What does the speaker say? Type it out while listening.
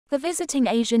The visiting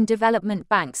Asian Development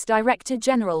Bank's Director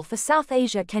General for South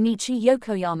Asia Kenichi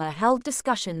Yokoyama held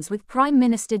discussions with Prime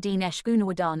Minister Dinesh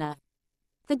Gunawardena.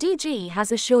 The DG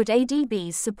has assured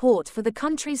ADB's support for the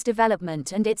country's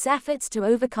development and its efforts to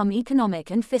overcome economic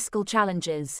and fiscal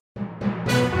challenges.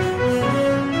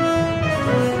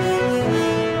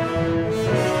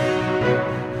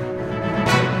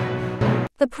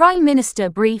 The Prime Minister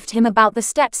briefed him about the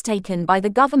steps taken by the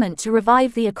government to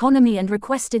revive the economy and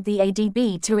requested the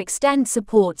ADB to extend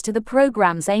support to the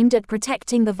programs aimed at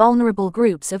protecting the vulnerable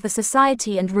groups of the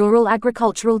society and rural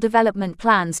agricultural development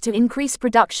plans to increase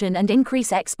production and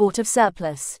increase export of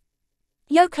surplus.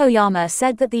 Yokoyama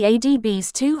said that the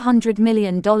ADB's $200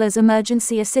 million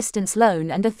emergency assistance loan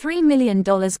and a $3 million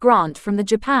grant from the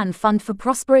Japan Fund for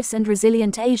Prosperous and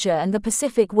Resilient Asia and the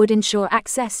Pacific would ensure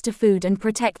access to food and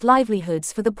protect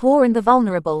livelihoods for the poor and the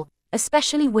vulnerable,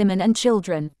 especially women and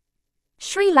children.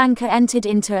 Sri Lanka entered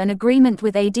into an agreement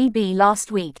with ADB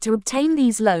last week to obtain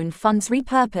these loan funds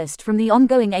repurposed from the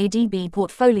ongoing ADB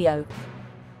portfolio.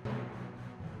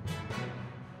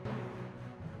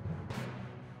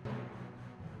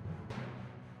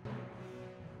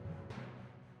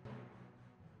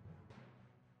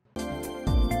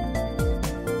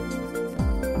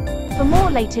 For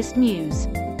more latest news,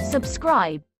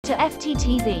 subscribe to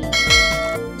FTTV.